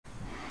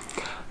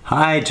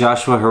Hi,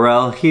 Joshua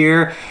Harrell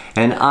here,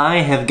 and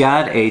I have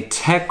got a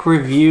tech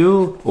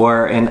review,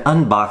 or an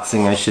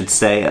unboxing I should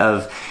say,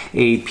 of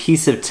a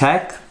piece of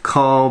tech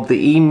called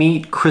the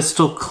eMeet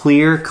Crystal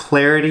Clear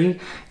Clarity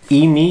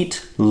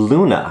eMeet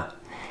Luna.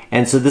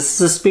 And so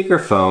this is a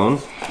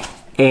speakerphone,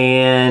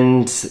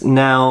 and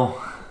now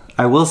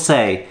I will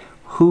say,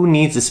 who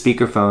needs a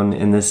speakerphone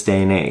in this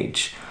day and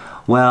age?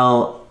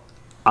 Well,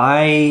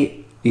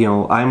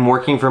 I'm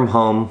working from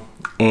home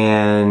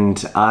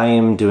and I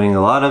am doing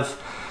a lot of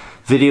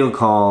video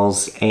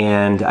calls,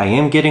 and I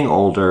am getting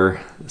older.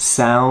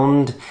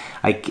 Sound,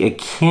 I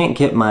can't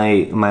get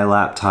my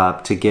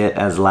laptop to get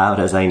as loud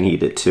as I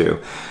need it to.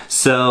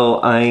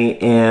 So I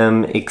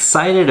am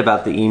excited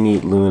about the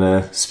eMeet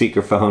Luna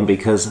speakerphone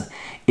because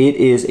it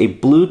is a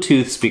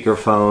Bluetooth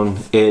speakerphone.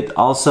 It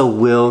also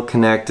will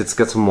connect, it's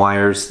got some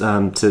wires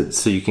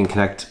so you can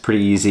connect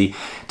pretty easy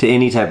to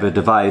any type of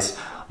device.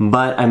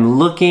 But I'm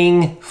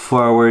looking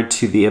forward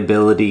to the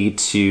ability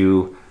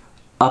to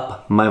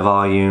up my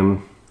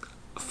volume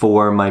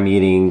for my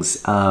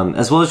meetings,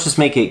 as well as just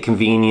make it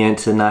convenient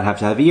to not have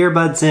to have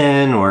earbuds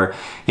in, or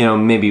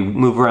maybe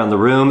move around the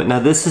room. Now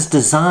this is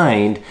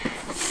designed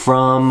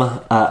for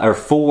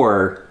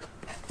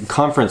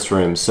conference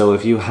rooms, so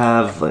if you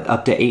have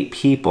up to 8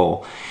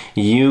 people,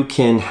 you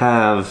can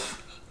have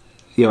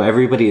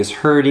everybody is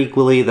heard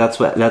equally.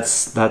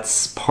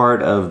 That's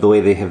part of the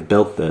way they have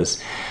built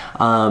this.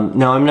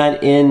 Now I'm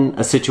not in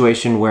a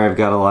situation where I've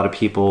got a lot of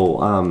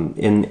people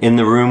in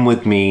the room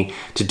with me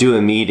to do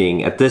a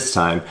meeting at this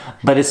time,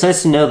 but it's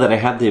nice to know that I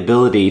have the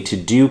ability to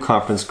do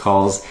conference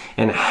calls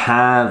and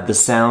have the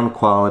sound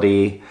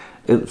quality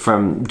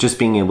from just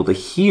being able to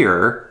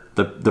hear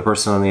the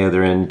person on the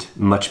other end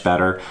much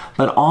better,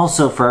 but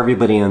also for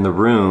everybody in the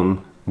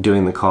room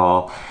doing the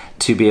call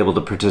to be able to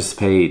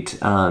participate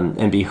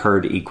and be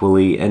heard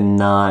equally and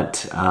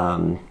not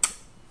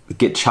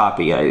get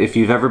choppy. If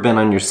you've ever been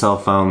on your cell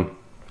phone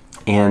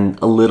and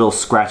a little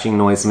scratching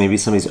noise, maybe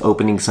somebody's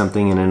opening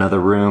something in another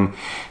room,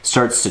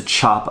 starts to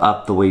chop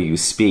up the way you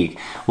speak.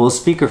 Well, a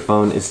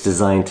speakerphone is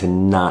designed to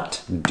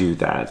not do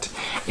that.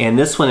 And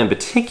this one in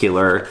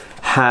particular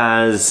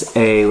has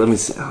a,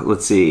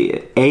 let's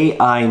see,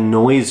 AI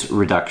noise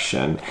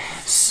reduction.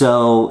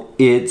 So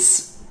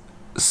it's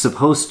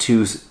supposed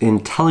to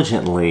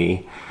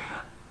intelligently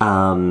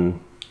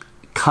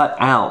cut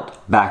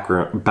out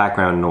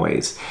background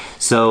noise.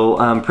 So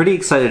I'm pretty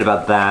excited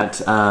about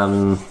that.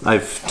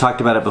 I've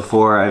talked about it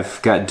before.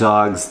 I've got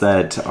dogs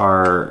that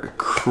are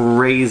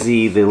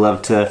crazy. They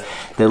love to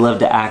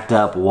act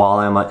up while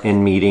I'm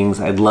in meetings.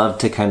 I'd love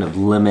to kind of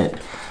limit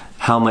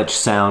how much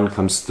sound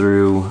comes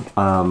through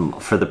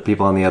for the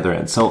people on the other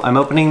end. So I'm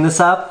opening this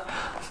up,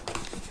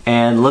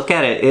 and look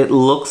at it. It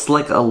looks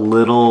like a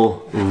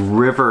little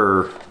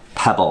river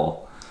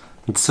pebble.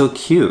 It's so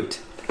cute.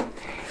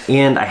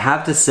 And I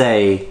have to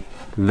say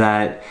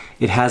that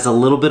it has a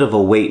little bit of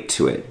a weight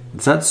to it.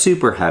 It's not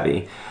super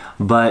heavy,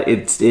 but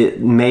it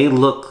may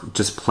look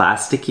just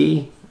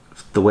plasticky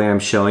the way I'm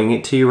showing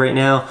it to you right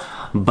now,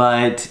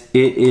 but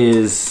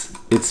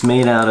it's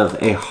made out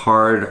of a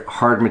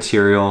hard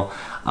material.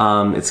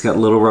 It's got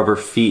little rubber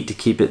feet to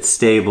keep it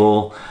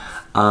stable.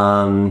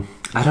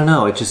 I don't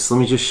know, let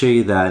me just show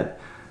you that.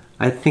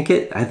 I think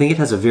it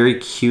has a very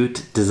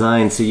cute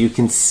design. So you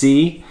can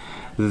see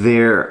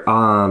there,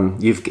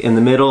 in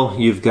the middle,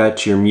 you've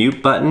got your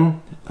mute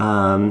button,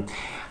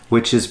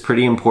 which is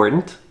pretty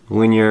important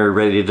when you're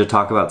ready to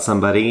talk about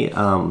somebody.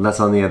 That's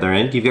on the other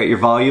end. You've got your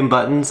volume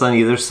buttons on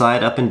either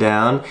side, up and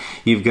down.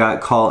 You've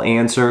got call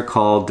answer,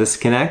 call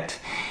disconnect.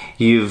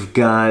 You've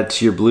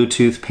got your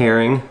Bluetooth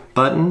pairing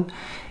button.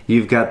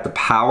 You've got the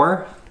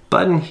power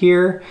button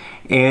here,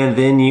 and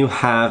then you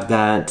have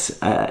that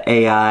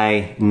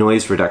AI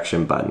noise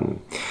reduction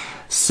button.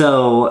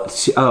 So,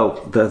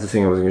 the other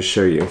thing I was going to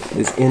show you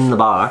is in the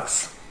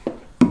box,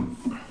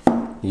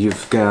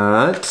 you've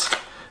got,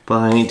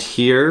 behind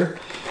here,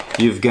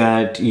 you've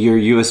got your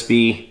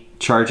USB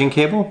charging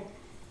cable,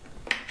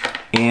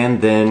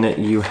 and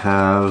then you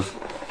have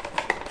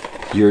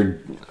your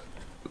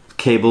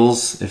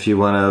cables if you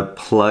want to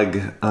plug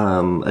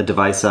a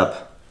device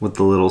up with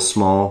the little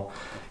small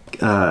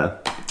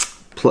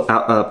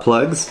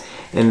plugs,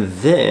 and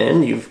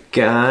then you've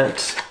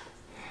got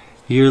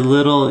your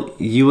little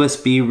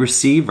USB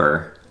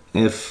receiver.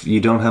 If you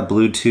don't have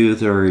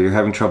Bluetooth or you're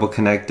having trouble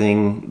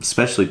connecting,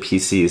 especially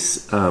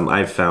PCs,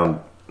 I've found,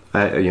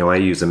 I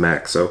use a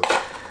Mac, so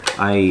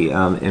I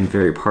am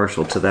very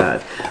partial to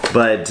that.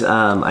 But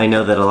I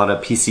know that a lot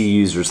of PC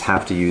users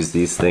have to use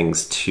these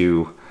things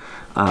to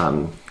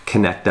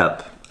connect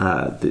up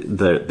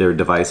their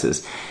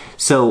devices.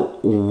 So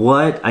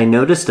what I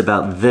noticed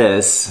about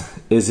this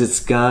is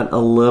it's got a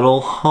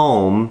little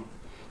home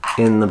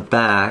in the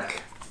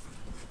back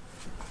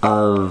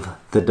of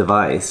the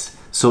device,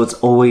 so it's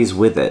always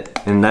with it,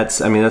 and that's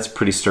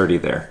pretty sturdy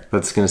there.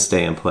 That's going to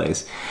stay in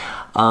place.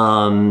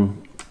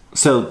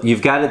 So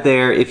you've got it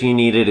there if you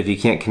need it, if you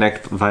can't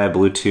connect via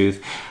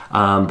Bluetooth,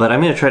 but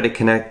I'm going to try to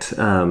connect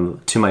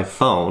to my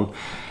phone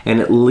and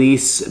at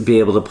least be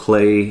able to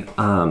play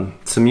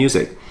some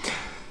music.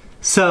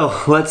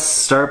 So let's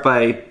start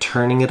by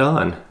turning it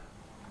on.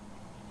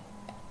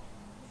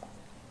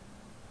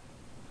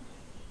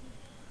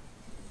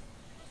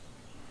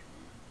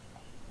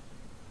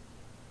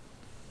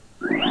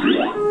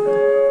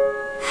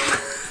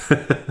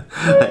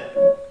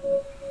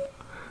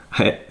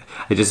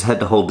 I just had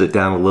to hold it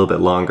down a little bit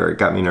longer. It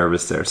got me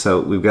nervous there.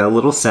 So we've got a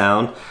little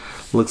sound.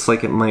 Looks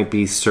like it might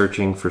be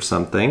searching for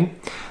something.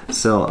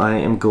 So I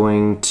am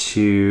going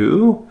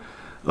to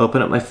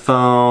open up my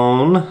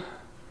phone,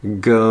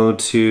 go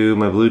to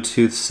my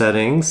Bluetooth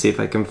settings, see if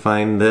I can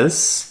find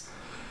this.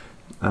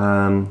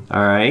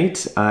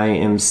 Alright, I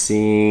am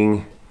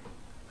seeing,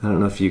 I don't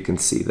know if you can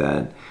see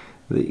that,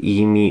 the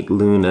eMeet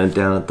Luna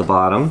down at the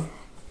bottom.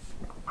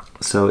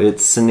 So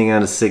it's sending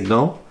out a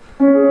signal.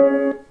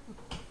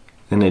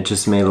 And it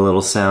just made a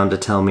little sound to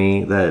tell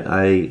me that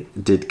I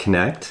did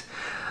connect.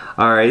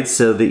 Alright,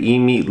 so the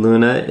eMeet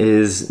Luna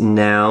is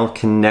now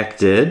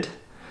connected.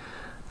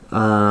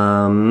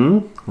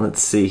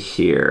 Let's see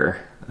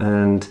here.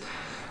 And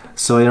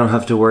so I don't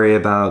have to worry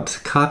about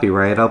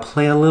copyright. I'll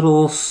play a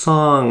little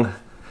song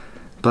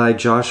by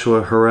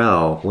Joshua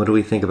Harrell. What do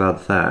we think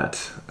about that?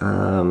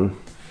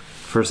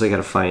 First I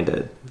gotta find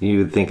it. You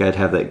would think I'd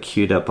have that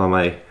queued up on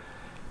my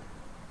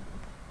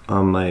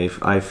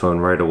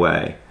iPhone right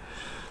away.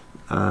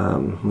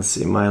 Let's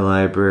see, my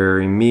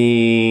library,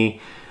 me.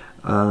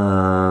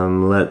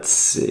 Let's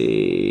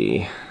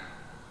see.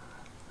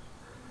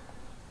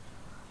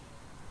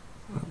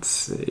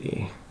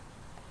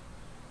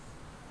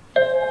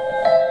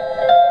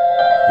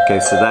 Okay,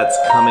 so that's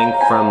coming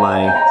from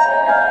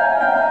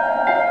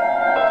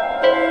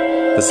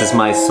this is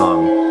my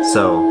song,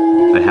 so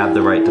I have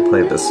the right to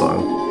play this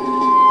song.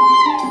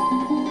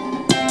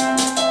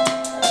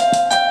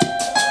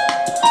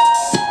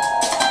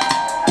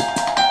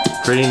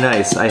 Pretty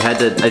nice.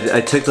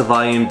 I took the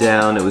volume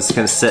down. It was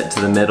kind of set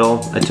to the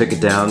middle. I took it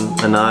down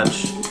a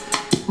notch.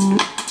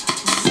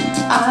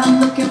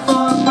 I'm looking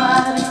for a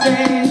brighter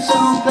day,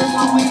 someplace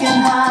where we can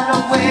hide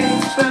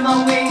away, spread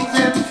my wings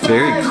and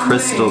very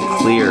crystal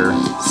clear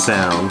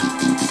sound.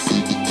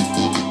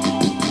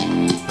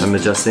 I'm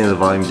adjusting the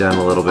volume down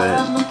a little bit.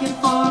 I'm looking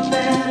for a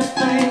better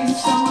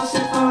place, somewhere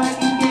safe where I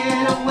can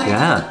get away.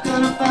 Yeah.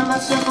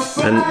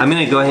 And I'm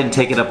gonna go ahead and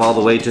take it up all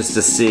the way just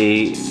to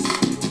see.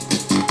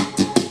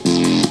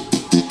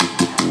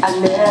 I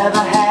never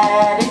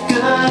had it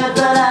good,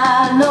 but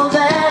I know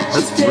that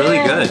that's really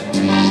good.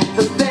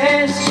 The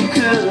best you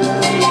could.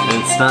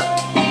 And it's not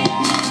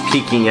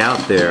peeking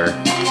out there.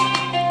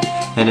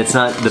 And it's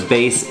not, the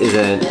bass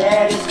isn't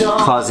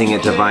causing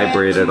it to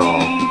vibrate at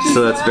all.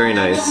 So that's very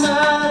nice.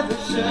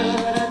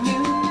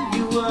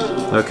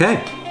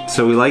 Okay,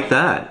 so we like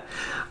that.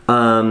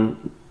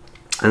 And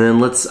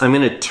then I'm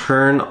gonna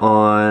turn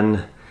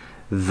on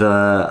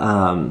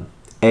the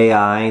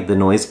AI, the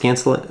noise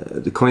cancellation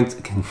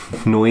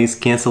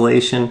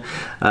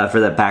for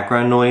that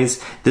background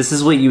noise. This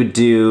is what you would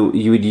do.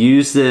 You would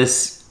use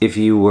this if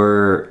you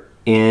were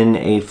in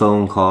a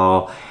phone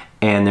call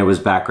and there was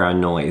background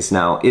noise.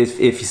 Now,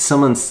 if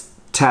someone's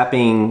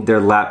tapping their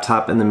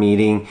laptop in the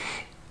meeting,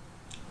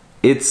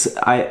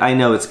 I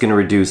know it's going to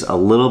reduce a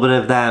little bit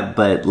of that,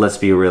 but let's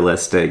be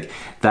realistic.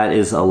 That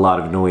is a lot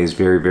of noise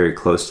very, very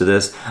close to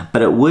this.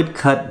 But it would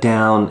cut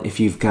down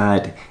if you've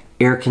got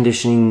air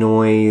conditioning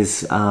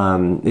noise.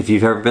 If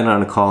you've ever been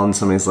on a call and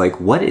somebody's like,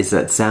 what is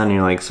that sound? And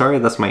you're like, sorry,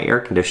 that's my air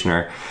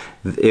conditioner.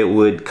 It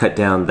would cut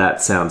down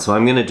that sound. So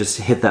I'm gonna just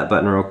hit that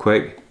button real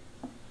quick.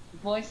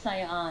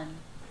 VoiceIA on.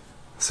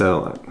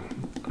 So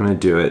I'm gonna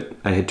do it.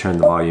 I had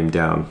turned the volume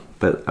down,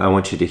 but I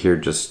want you to hear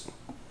just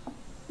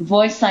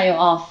VoiceIA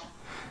off.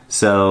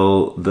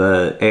 So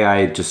the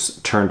AI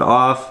just turned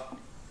off.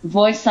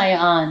 VoiceIA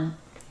on.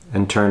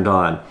 And turned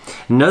on.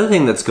 Another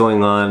thing that's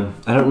going on,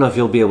 I don't know if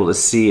you'll be able to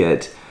see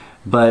it,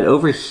 but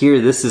over here,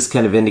 this is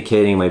kind of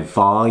indicating my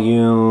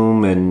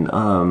volume and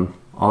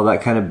all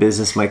that kind of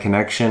business, my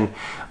connection.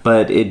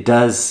 But it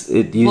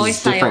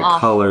uses different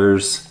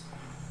colors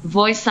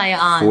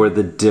for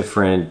the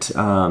different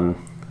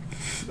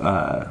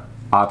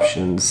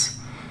options.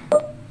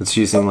 It's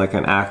using like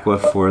an aqua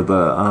for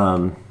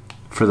the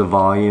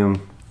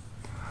volume.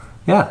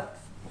 Yeah.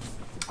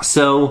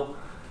 So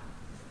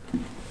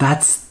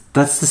that's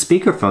the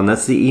speakerphone.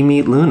 That's the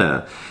eMeet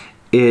Luna.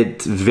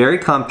 It's very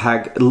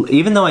compact.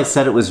 Even though I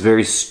said it was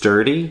very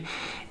sturdy,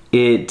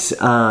 it's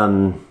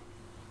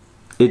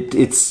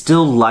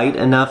still light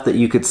enough that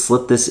you could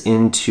slip this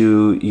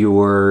into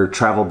your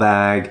travel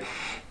bag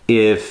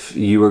if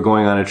you were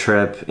going on a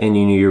trip and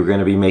you knew you were going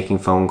to be making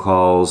phone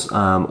calls,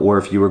 or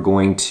if you were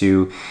going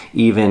to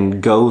even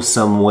go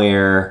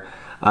somewhere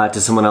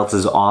to someone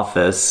else's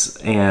office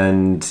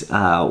and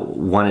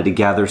wanted to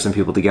gather some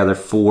people together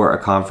for a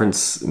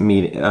conference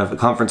meeting, a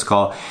conference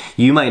call.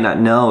 You might not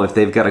know if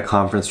they've got a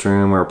conference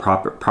room or a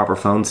proper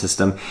phone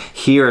system.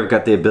 Here I've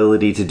got the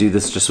ability to do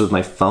this just with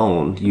my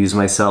phone, use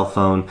my cell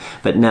phone,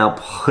 but now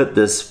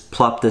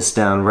plop this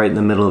down right in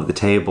the middle of the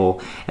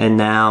table, and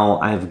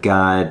now I've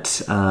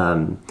got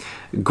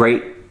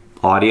great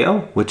audio,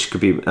 which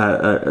could be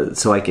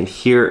so I can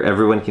hear,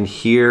 everyone can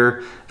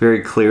hear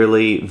very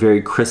clearly,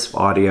 very crisp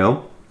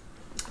audio.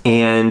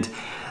 And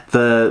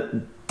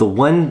the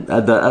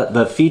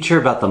feature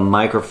about the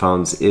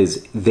microphones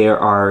is there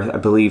are, I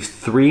believe,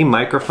 3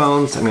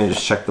 microphones. I'm going to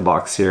just check the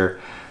box here.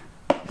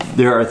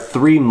 There are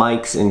 3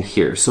 mics in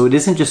here, so it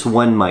isn't just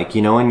one mic.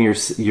 You know, on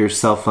your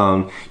cell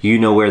phone, you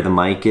know where the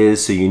mic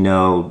is, so you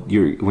know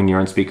when you're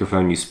on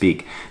speakerphone, you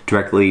speak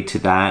directly to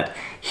that.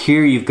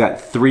 Here you've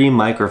got 3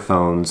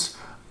 microphones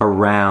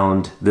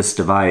around this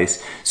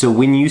device, so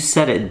when you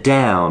set it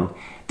down,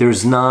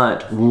 there's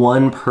not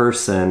one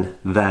person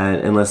that,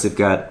 unless they've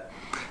got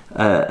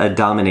a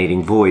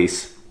dominating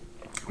voice,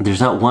 there's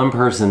not one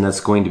person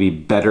that's going to be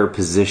better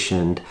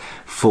positioned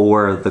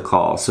for the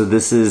call. So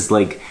this is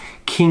like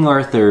King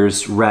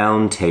Arthur's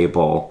round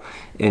table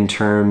in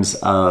terms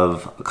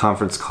of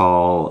conference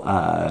call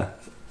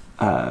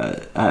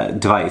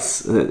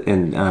device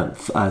and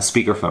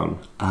speakerphone.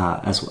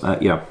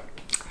 You know,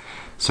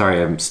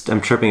 sorry,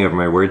 I'm tripping over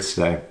my words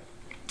today.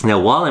 Now,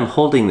 while I'm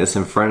holding this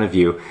in front of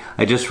you,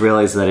 I just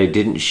realized that I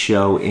didn't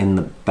show in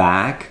the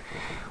back.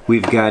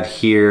 We've got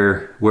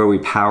here where we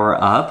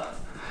power up.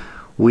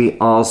 We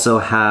also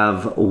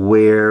have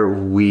where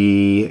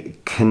we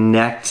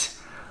connect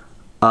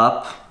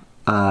up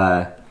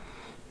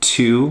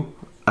to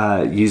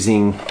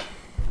using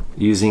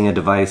a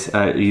device,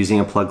 using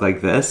a plug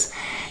like this.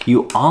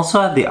 You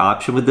also have the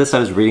option with this, I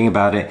was reading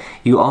about it,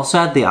 you also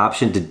have the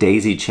option to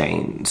daisy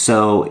chain.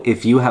 So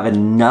if you have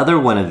another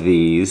one of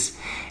these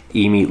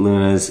eMeet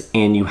Lunas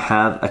and you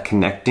have a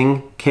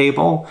connecting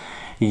cable,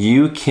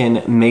 you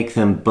can make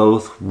them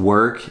both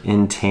work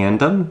in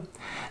tandem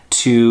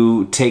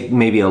to take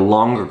maybe a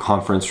longer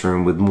conference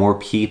room with more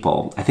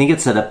people. I think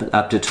it's set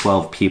up to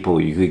 12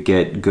 people. You could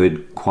get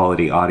good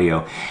quality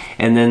audio.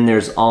 And then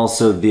there's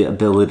also the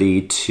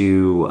ability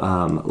to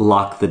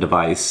lock the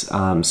device.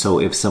 So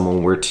if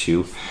someone were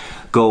to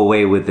go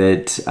away with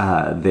it,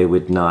 they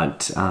would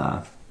not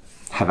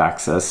have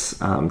access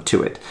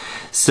to it.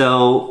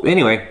 So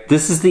anyway,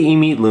 this is the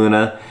eMeet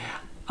Luna.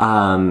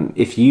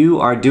 If you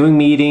are doing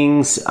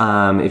meetings,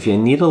 if you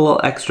need a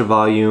little extra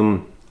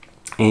volume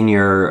in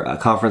your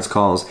conference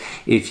calls,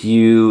 if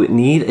you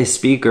need a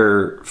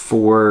speaker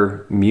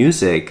for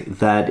music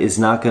that is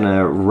not going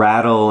to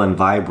rattle and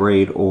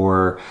vibrate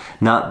or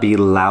not be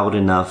loud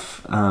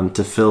enough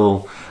to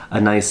fill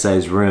a nice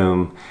sized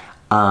room,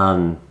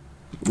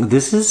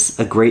 this is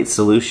a great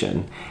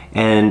solution,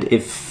 and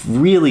it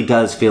really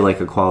does feel like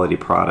a quality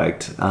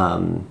product.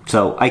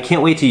 So I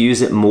can't wait to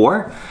use it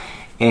more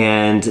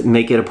and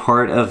make it a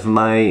part of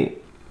my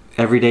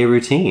everyday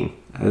routine.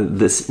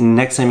 This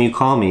next time you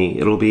call me,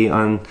 it'll be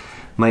on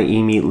my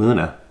eMeet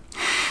Luna.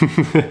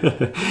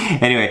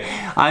 Anyway,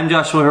 I'm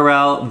Joshua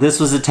Harrell. This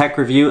was a tech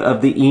review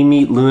of the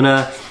eMeet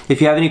Luna.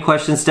 If you have any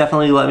questions,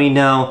 definitely let me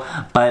know.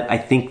 But I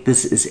think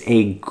this is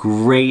a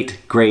great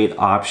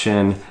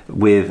option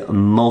with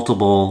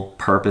multiple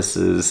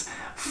purposes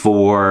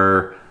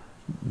for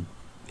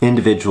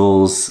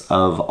individuals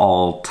of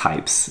all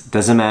types.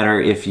 Doesn't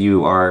matter if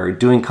you are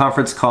doing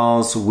conference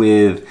calls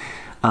with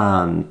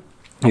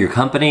your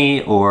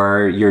company,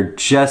 or you're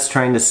just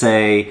trying to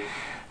say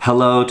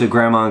hello to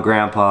grandma and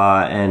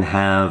grandpa and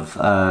have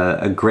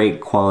a great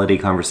quality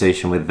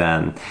conversation with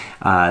them.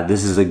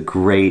 This is a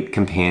great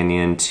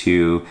companion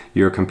to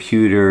your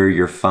computer,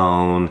 your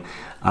phone,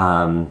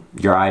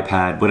 your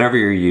iPad, whatever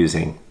you're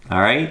using. All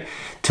right,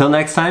 till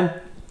next time,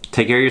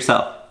 take care of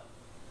yourself.